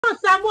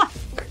Samuel.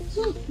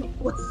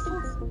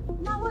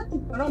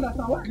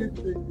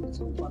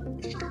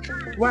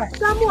 Why?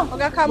 Samuel.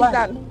 Okay, calm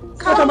down.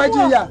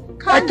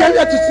 I came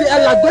here to see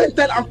Ella. Go and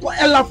tell Uncle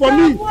Ella for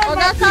me.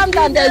 Okay, calm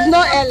down. There's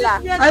no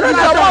Ella. I don't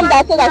know. Someone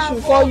that said I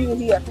should call you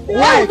here.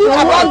 Why?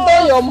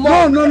 Abandon your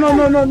mom.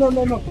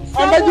 No.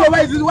 Amadiva,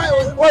 why is this?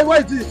 Why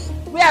is this?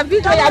 We are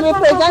video. I'm a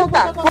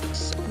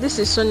presenter. This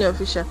is Sonia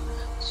Official.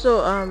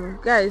 So,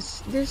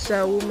 guys, this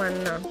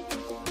woman now,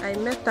 I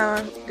met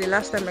her the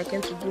last time I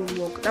came to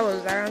do work. That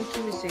was around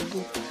 2 weeks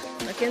ago.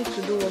 I came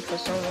to do work for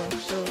someone.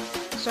 So,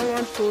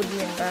 someone told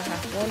me about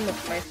her. One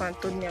of my fans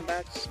told me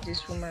about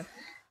this woman.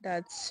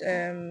 That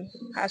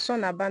her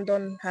son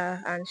abandoned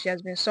her and she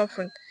has been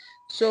suffering.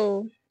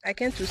 So, I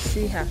came to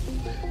see her.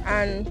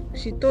 And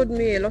she told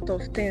me a lot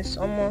of things.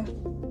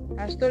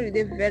 Her story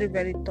is very,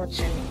 very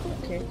touching.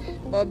 Okay,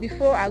 but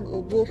before I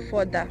go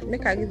further,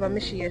 make I give her,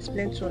 make she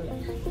explain to her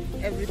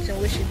everything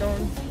which she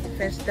don't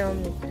first tell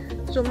me.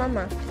 So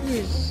Mama,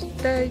 please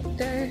say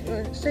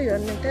your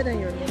name, tell them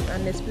your name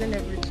and explain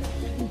everything.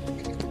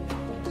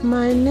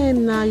 My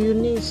name now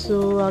Eunice,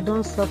 so I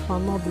don't suffer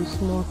not be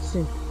small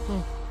thing.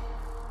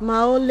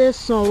 My only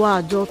son what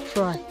I just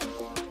try.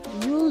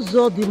 Use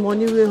all the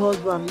money we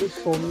husband leave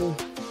for me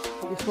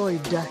before he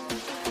die.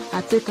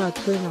 I take a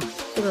trainer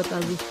so that I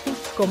will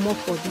fit come up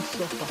for this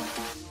suffer.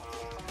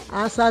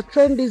 As I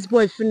train this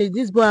boy finish,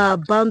 this boy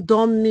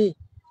abandon me.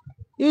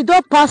 He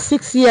don't pass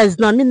 6 years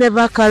now. Me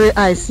never carry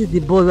eye see the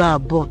boy I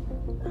born.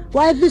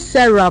 Why if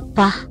say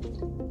rapper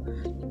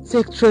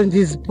take train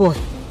this boy?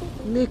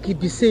 Make it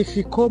be safe. If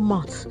he come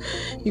out,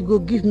 he go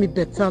give me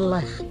better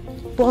life.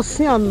 But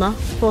see now,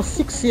 for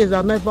 6 years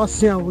I never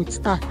see him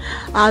with eye.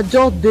 I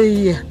just dey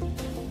here.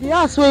 The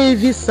house where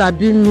he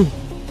sabi me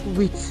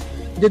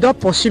with, they don't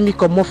pursue me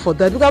come up for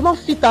that because I don't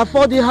fit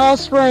afford the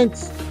house rent.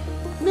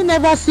 Me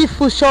never see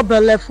food shop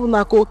telephone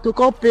to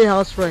come pay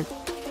house rent.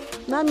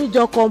 Now me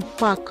just come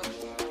back.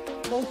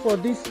 Come for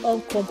this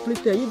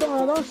uncompleted.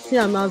 I don't see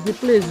an as the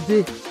place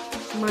dey.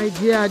 My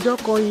dear, I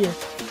just come here.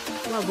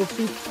 I go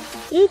fit.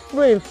 If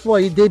rain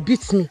fall, they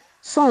beat me.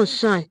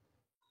 Sunshine.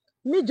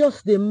 Me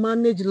just dey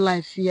manage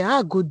life here.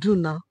 I go do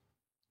now.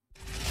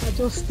 I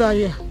just start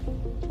here.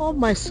 All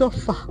my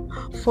suffer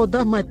for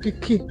that my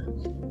pikin.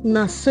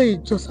 Now say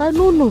it just. I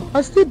don't know.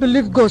 I still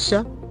believe God, sha.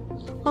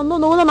 I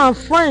don't know whether I'm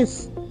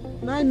friends.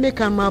 Now I make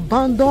him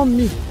abandon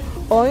me.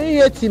 Or he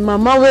hate him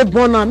mama we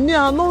born am. Me,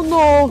 I don't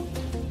know.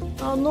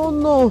 I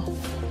don't know.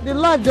 The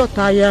life just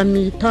tire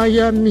me.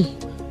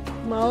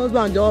 My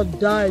husband just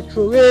died.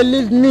 Throw away,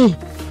 leave me.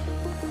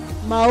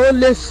 My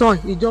only son,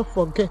 he just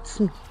forgets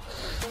me.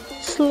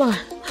 It's like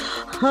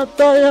I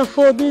tire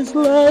for this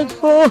life.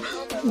 Oh.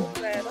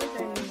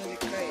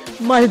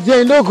 My dear,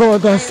 you no go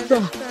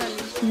understand.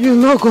 You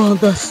no go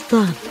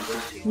understand.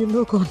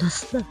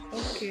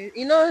 Okay,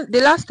 you know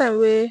the last time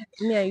me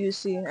and you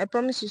see, I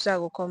promise you I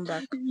will come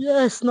back.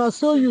 Yes, now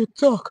so you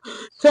talk.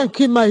 Thank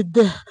you, my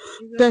dear.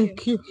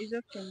 Thank you. It's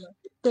okay, ma.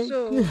 Thank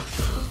you.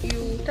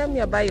 You tell me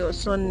about your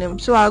son name.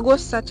 So I'll go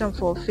search him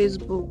for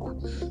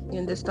Facebook. You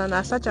understand?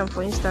 I search him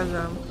for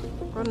Instagram.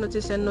 I can't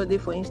notice no day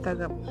for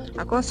Instagram.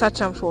 I can't search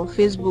him for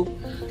Facebook.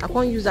 I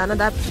can't use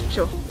another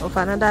picture of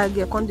another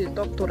girl. I can't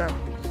talk to them.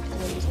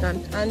 You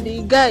understand? And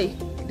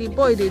the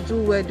boy they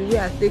do well the way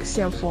I take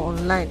see him for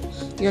online.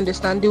 You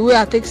understand? The way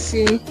I take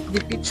see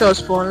the pictures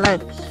for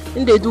online.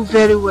 And they do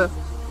very well.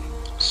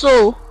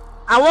 So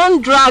I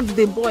won't drag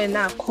the boy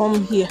now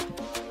come here.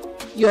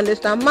 You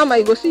understand? Mama,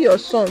 you go see your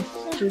son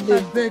today.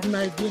 I beg,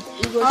 my dear.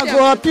 I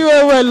go happy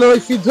well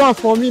if you do it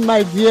for me,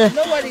 my dear.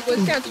 Nobody go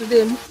see him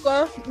today.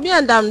 Because me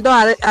and them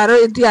don't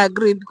already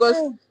agree because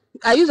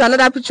I use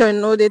another picture,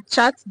 they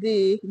chat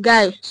the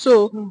guy.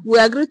 So we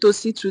agree to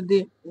see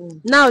today.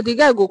 Now the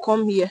guy go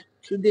come here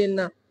today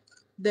now.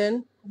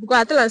 Then because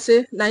I tell him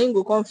say now he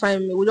go come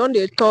find me. We don't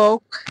they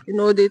talk,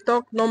 they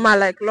talk normal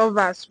like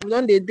lovers. We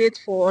don't they date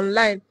for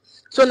online.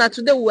 So now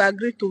today we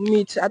agree to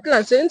meet. I tell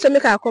him say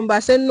make I come back. I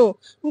say no,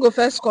 you go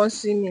first come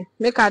see me.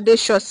 Make her dey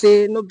sure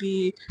say no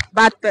be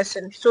bad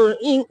person. So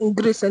in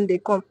Greece and they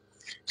come.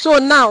 So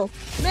now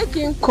make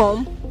him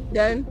come,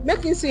 then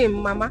make him see him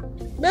mama.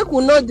 Make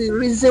we know the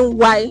reason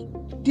why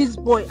this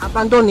boy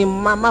abandoned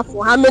him mama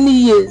for how many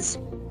years.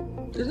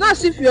 It's not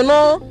as if you're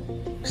not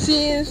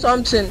seeing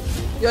something.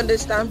 You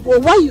understand?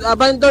 But why you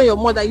abandon your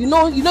mother? You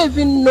don't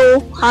even know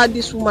how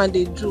this woman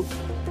they do.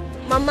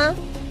 Mama,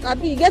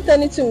 Abi, you get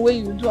anything where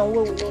you do and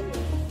where we don't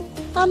know?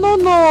 I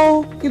don't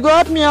know. You go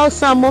help me out,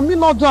 Sam. Mommy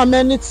not do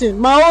anything.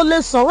 My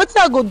only son. What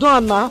I go do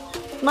now?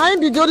 Now I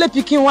be the only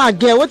picking one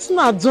girl. What's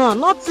not doing?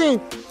 Nothing.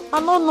 I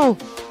don't know.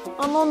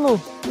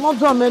 Not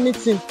do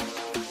anything.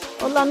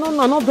 All I know,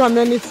 not do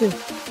anything.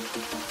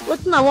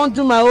 What I want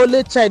to do my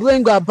only child when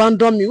you go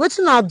abandon me? What's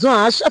not doing?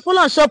 I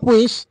follow shop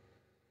wish.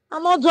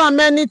 I'm not doing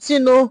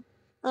anything, no.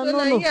 So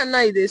now here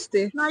now they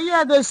stay. Now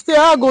here they stay.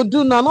 I go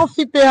do now. Not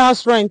fit pay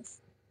house rent.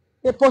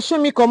 They pursue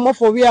me come up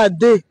for where I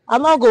dey. I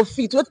not go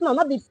fit. What now?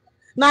 Not be.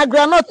 Now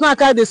granite now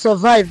can they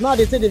survive. Now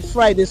they say they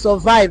fry. They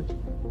survive.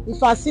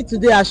 If I see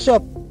today I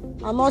shop.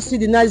 I not see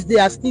the next day.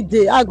 I still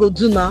day. I go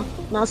do now.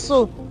 Now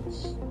so.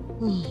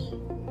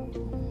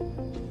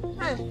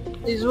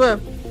 Is well.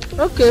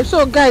 Okay,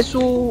 so guys,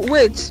 we'll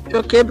wait,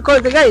 okay,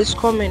 because the guy is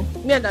coming.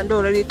 Me and Dando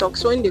already talk,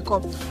 so when they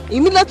come,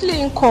 immediately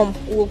in come,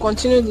 we'll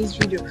continue this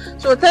video.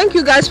 So thank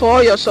you guys for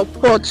all your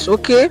support,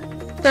 okay?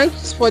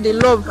 Thanks for the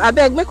love. I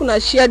beg, make una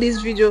share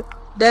this video,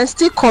 then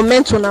still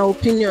comment on our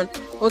opinion,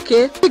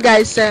 okay? Hey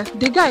guys,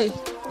 the guy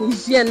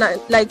is here now,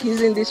 like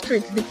he's in the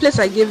street, the place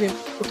I gave him.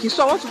 Okay,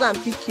 so I want to go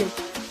and pick him.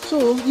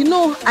 So, you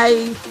know,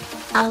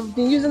 I've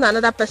been using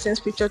another person's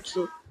picture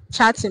to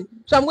chat him.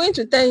 So I'm going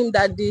to tell him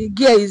that the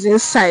gear is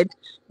inside.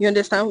 You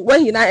understand?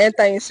 When he now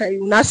enter inside,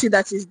 you will now see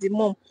that it's the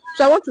mom.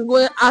 So I want to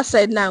go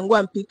outside now and go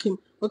and pick him.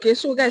 Okay,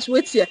 so guys,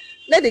 wait here.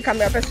 Let the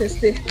camera person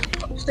stay.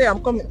 Stay,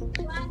 I'm coming.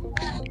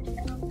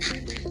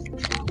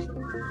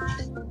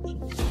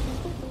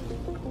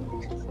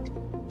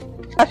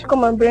 I should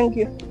come and bring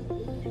you.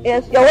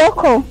 Yes, you're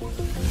welcome.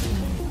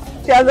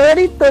 She has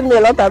already told me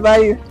a lot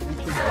about you.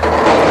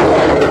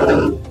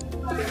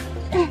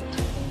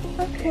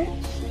 Okay.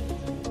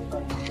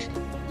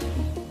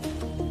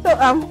 So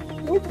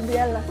need to be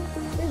Ella.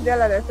 This is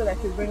Ella that said I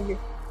should bring you.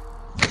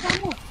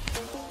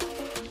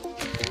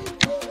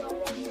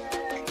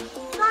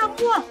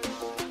 Samuel!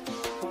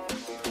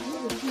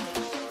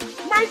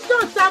 My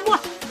son Samuel!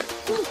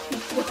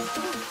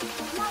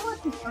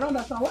 I don't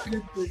understand what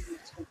is this.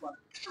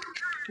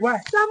 Why?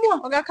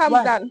 Samuel! Okay, calm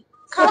down.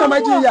 What am I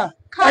doing here?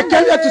 I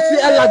came here to see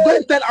Ella. Go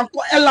and tell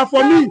Uncle Ella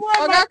for me.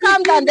 Okay,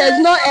 calm down. There's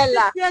no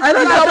Ella. I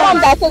don't It's your mom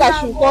know. that said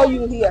I should call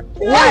you here.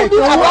 Why?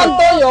 You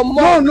abandon your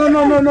mom. No.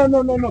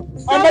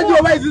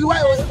 Amadiva, why is this?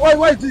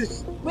 Why is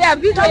this? We are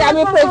video. I'm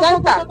a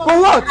presenter. For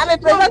what? I'm a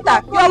presenter.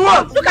 Your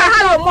mom. Look at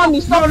how your mom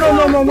is suffering.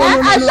 No.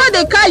 I saw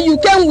the car you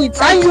came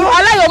with, and you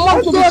allow your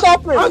mom to be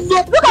suffering.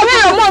 Look at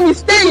where your mom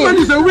is This staying. one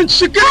is a witch.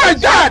 She killed my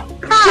dad.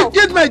 How? She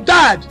killed my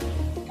dad.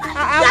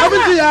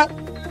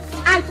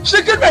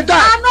 She killed my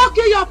dad. I not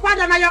kill your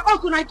father, now your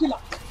uncle not kill her.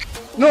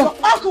 No. Your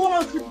uncle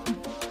won't sleep with you.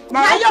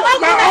 My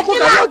uncle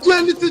cannot do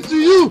anything to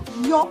you.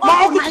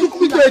 My uncle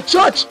took me to a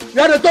church.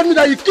 You had to tell me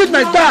that you killed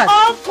my dad.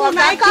 Uncle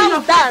not kill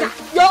your father.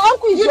 Your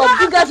uncle is your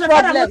biggest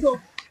problem.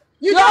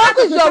 You Your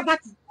uncle is your.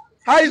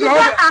 How is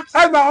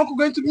my uncle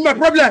going to be my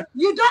problem?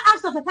 You don't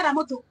ask of your father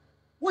moto.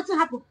 What's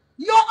happened?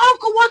 Your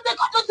uncle won't take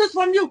all this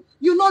from you.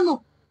 You don't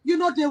know. You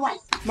know the wise.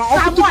 My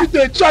uncle took me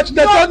to a church.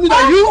 They told me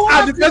that you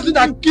are the person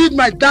that killed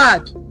my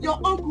dad. Your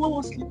uncle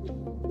won't sleep.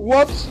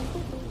 What?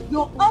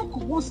 Your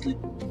uncle won't sleep.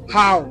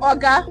 How?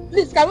 Oga,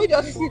 please, can we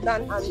just sit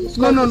down and discuss?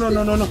 No.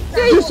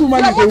 See, This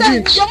woman is a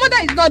witch. Your mother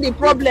is not the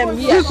problem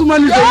here. This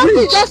woman is Your a uncle is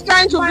witch. just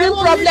trying to bring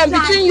problem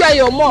between you and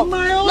your mom.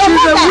 Your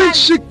She's a mother, witch.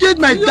 She killed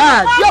my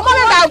dad. your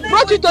mother that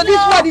brought you to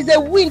this world is a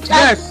witch.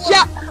 Yes.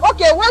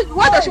 Okay,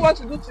 what does she want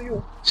to do to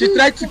you? She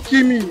tried to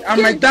kill me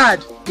and my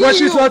dad, but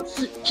she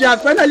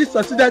has finally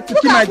succeeded to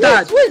kill my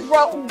dad. Who is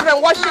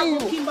brainwashing you?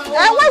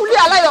 Why will you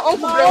allow your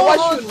uncle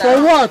brainwash you now?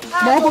 For what?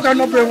 My uncle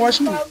cannot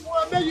brainwash me.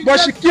 But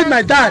she killed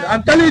my dad.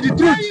 I'm telling you the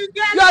truth.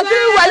 You are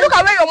doing well. Look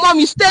at where your mom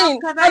is staying.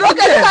 I don't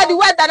Okay, care. look at the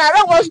weather that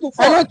rain wants to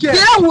fall. I don't care. The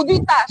rain will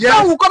beat her. Yes.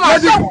 Sun will come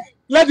and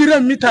Let the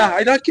rain meet her.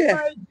 I don't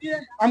care.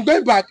 I'm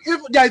going back.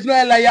 If there is no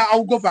Ella here, I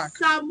will go back.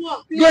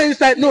 Samuel. Go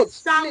inside. No.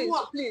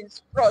 Samuel.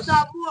 Please, bros.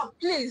 Samuel.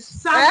 Please.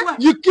 Samuel.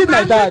 You killed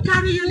my dad.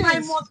 Carry you 9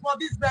 Please. months for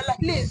this Bella.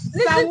 Please,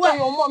 listen to Samuel,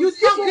 your mom. you This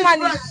suck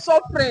woman his is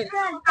suffering.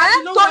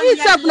 You know So what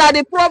itself you now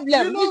the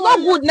problem. You know It's what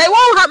not good. Now you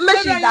won't have make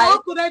she Your die.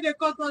 uncle that they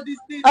cause all these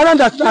things. I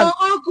don't understand.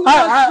 Your uncle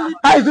was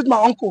How is it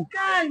my uncle?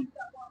 kind.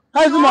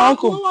 How is it my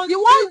uncle? You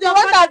want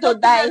her to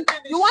die?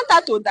 You want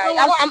her to die?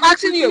 I'm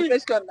asking you a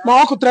question now.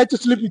 My uncle tried to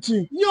sleep with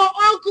you. Your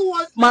uncle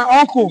was My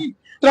uncle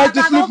tried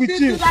to sleep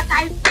with you.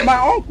 My My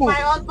uncle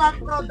husband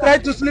brother.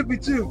 tried to sleep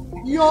with you.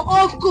 Your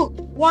uncle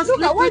was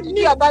Look at why did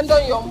you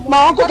abandon your mom?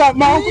 My uncle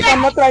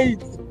cannot try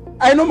it.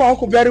 I know my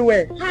uncle very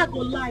well. I go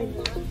lie.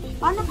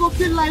 I'm not gonna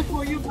feel life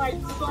for you, my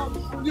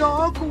son. Your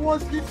uncle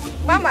was sleep with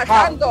me. Mama,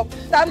 stand up.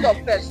 Stand up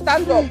first.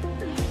 Stand up.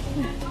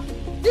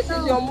 This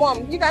is your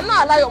mom. You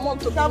cannot allow your mom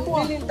to be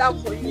kneeling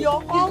down for you.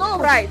 Your It's not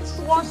right.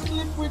 was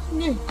sleep with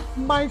me,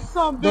 my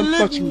son. Don't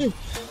touch Believe me. me.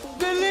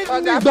 Believe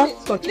Oga, me.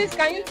 Don't touch please,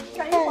 can you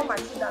come and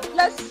sit down?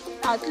 Let's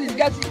at least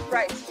get it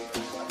right.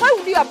 Why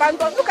would you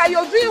abandon? Look at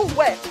you're doing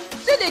well.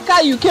 See the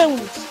car you came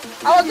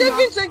with. I was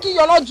even thinking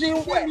you're not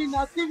doing well.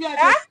 See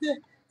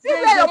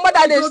where your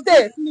mother they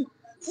stay.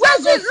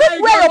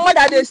 Look where your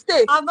mother they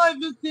stay. I'm not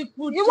even see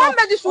food. You want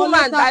make this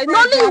woman die?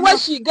 Not only where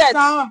she gets.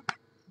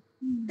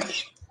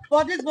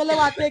 For this fellow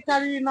I take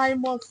carry you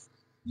 9 months.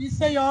 You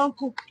say your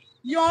uncle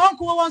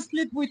won't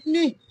sleep with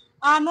me.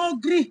 I no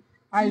agree.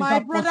 My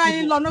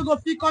brother-in-law no go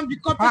fit come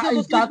because How go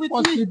is sleep that with me.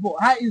 possible?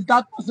 How is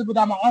that possible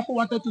that my uncle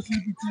wanted to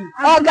sleep with you?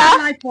 I go Oga,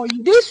 lie for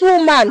you. this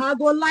woman, I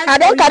go lie I for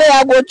don't you. carry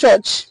her go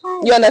church.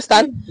 You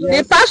understand?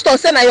 Yes. The pastor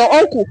say na your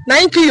uncle, na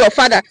him kill your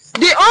father.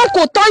 The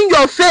uncle turn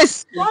your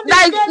face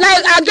like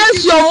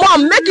against your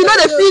mom, make you know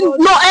the feel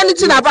know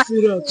anything about.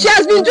 She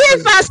has been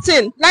doing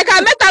fasting. Like I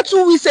met her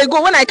 2 weeks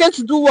ago when I came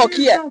to do work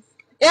here.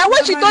 Yeah,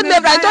 when she told me,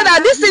 I told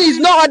her this thing is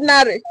not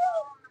ordinary.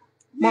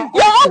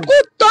 Your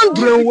uncle turned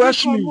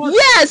brainwash me.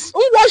 Yes,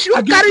 wash you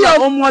carry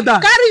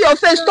your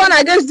face turn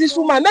against this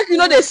woman. Make you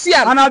know they see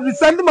him. And I've been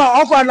sending my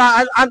uncle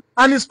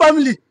and his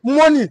family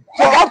money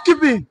for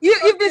upkeeping.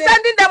 You've been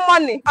sending them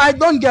money. I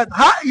don't get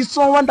how is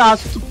someone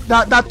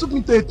that took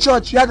me to a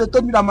church where they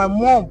told me that my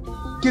mom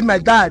killed my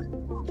dad.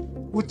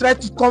 We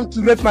tried to come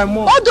to rape my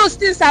mom. All those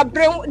things are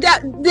they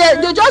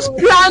just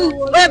plan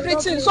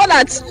everything so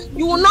that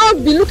you will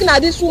not be looking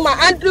at this woman.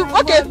 And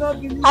okay,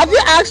 have you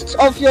asked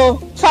of your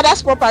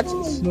father's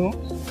properties? No.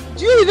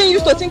 Do you even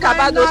used to think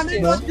about those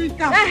things? No. The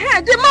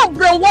man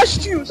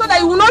brainwashed you so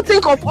that you will not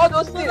think of all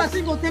those things.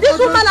 This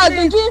woman has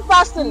been doing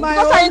fasting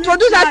because I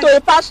introduced her to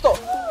a pastor.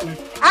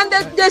 And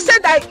they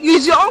said that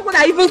it's your uncle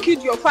that even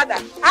killed your father.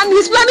 And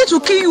he's planning to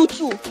kill you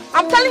too.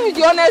 I'm telling you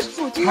the honest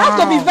truth. You have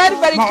to be very,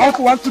 very careful. My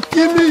uncle wants to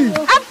kill me.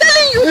 I'm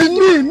telling you.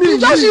 You're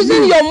just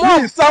using your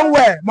mom.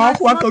 Somewhere. My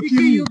uncle wants to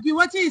kill me.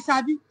 What you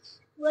sabi?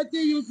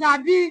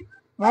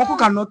 My uncle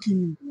cannot kill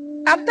me.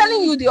 I'm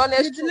telling you the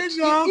honest truth. It's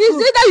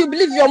either you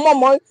believe your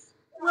mom or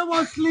we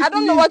was sleeping. I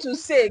don't know what to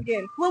say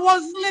again. We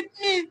was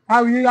sleeping.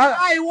 How you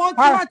going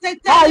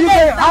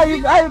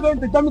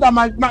to tell me that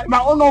my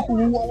own uncle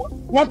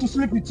want to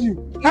sleep with you?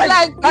 It's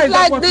like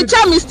the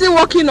charm is still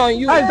working on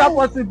you. How is that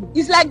possible?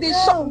 It's like the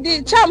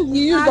charm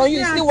he used on you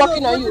is still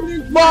working on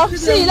you. But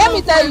see, let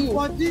me tell you.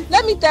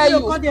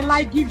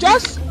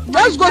 Just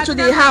go to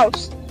the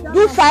house.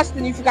 Do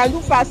fasting if you can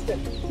do fasting.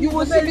 You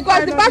will see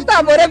because the pastor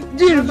have already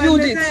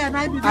reviewed it.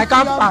 I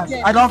can't fast.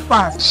 I don't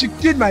fast. She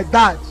killed my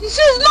dad.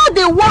 She's not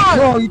the one.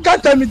 No, you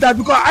can't tell me that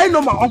because I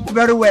know my uncle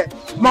very well.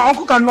 My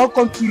uncle cannot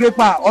come to rape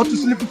her or to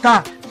sleep with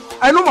her.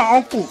 I know my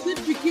uncle.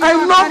 I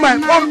know my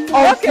own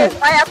uncle. Okay,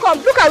 come.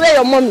 Look at where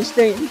your mom is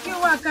staying.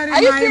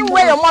 Are you seeing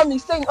where your mom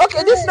is staying?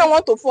 Okay, this don't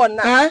want to fall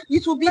now.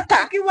 It will beat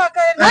her.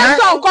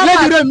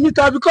 Let me meet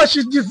her because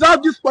she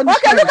deserves this punishment.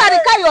 Okay, look at the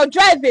car you're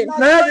driving.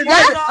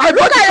 I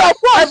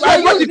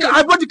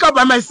bought the car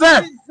by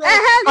myself.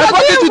 I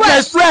bought it with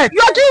my sweat.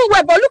 You're doing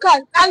well, but look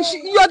at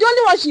you're the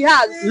only one she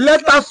has.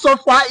 Let her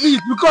suffer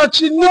it because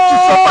she needs to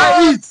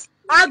suffer it.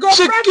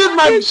 She killed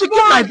my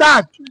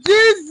dad.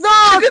 Jesus!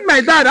 She killed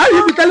my dad. How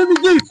you be telling me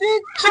this?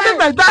 She killed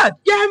my dad.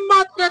 Get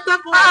mad better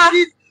for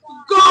this.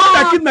 God!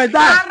 I killed my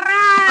dad.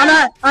 And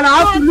I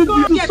have to leave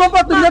you to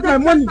suffer to get my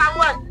money.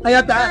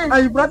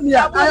 And you brought me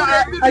here.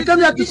 I came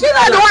here to see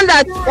the one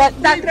that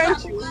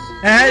trained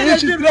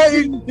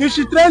you.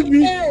 She trained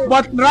me,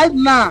 but right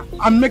now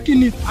I'm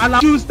making it and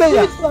she will stay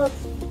here.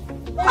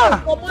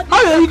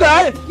 How you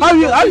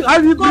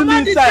bring me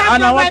inside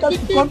and I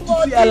wanted to come to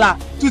see Ella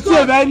to see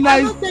a very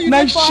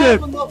nice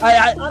shape.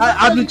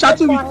 I've been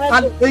chatting with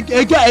and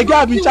again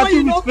I've been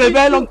chatting with for a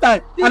very long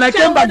time and I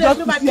came back just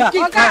to see her.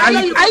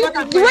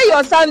 The way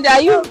you're sounding,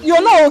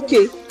 you're not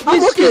okay.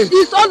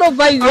 It's all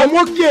over you. I'm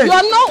okay. You're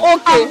not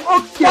okay. I'm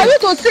okay. For you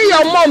to see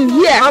your mom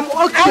here, I'm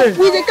okay. And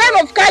with the kind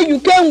of car you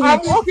came with, I'm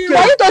okay.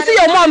 For you to see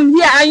your mom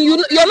here and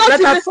you're not.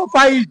 Let her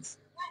suffer it.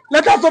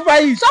 Let her suffer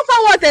it. Suffer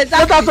what exactly?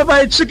 Let her suffer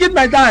it. She killed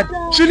my dad.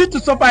 She needs to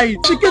suffer it.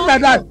 She killed my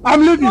dad.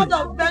 I'm leaving.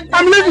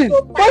 I'm leaving.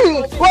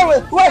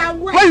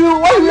 Why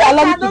you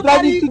allow me to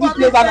drive into this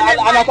place and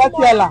I can't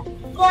see Ella?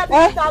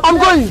 I'm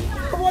going.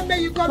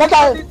 Let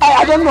her,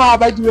 I don't know how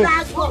by the way.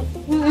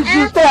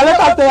 She stay here.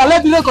 Let her stay here.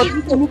 Let the rain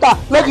continue to meet her.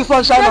 Let the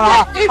sun shine on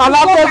her. And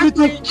after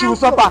everything, she will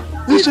suffer.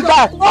 If she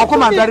die, I'll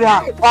come and bury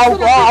her.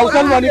 I'll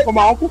send money for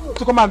my uncle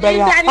to come and bury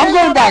her. I'm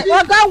going back.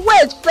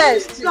 Wait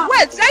first. Wait,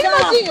 are you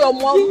not seeing your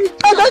mom?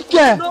 I don't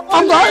care.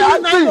 I'm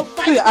going.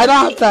 See, I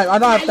don't have time.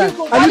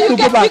 I need to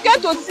go back. You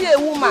get to see a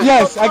woman.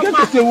 Yes, I get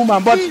to see a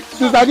woman, but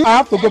since I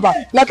have to go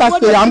back. Let her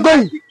stay. I'm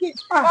going. Okay,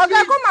 come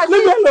and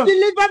leave me alone.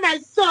 Deliver my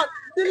son.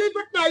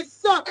 Deliver my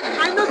son.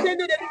 I know they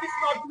know that this is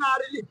not now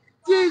really.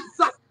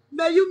 Jesus,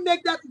 may you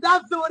make that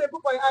very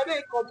boy. I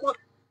may come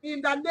in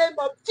the name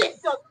of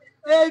Jesus.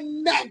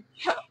 Amen.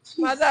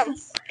 Madam,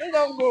 you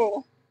don't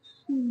go.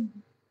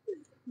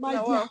 My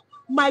dear,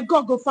 my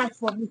God go fight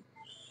for me.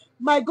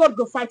 My God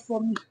go fight for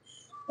me.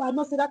 But I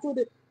must say that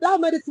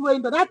medicine way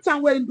in that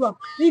time way in do,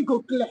 he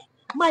go clear.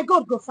 My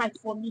God go fight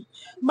for me.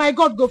 My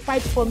God go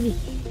fight for me.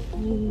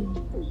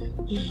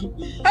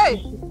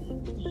 Hey.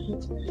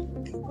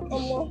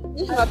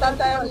 This is not that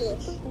time.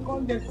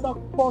 Come the suck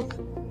post.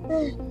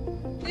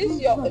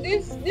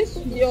 This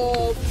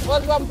your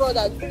husband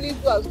brother really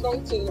do have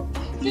something.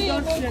 See you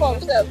even come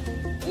self.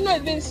 You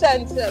not even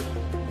send self.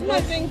 You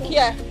not even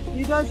care.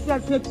 You don't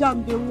say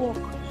charm they walk.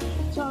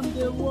 Charm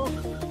they walk.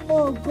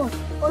 Oh God.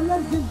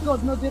 Unless this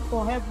God not there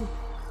for heaven.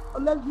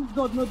 Unless this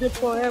God not there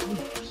for heaven.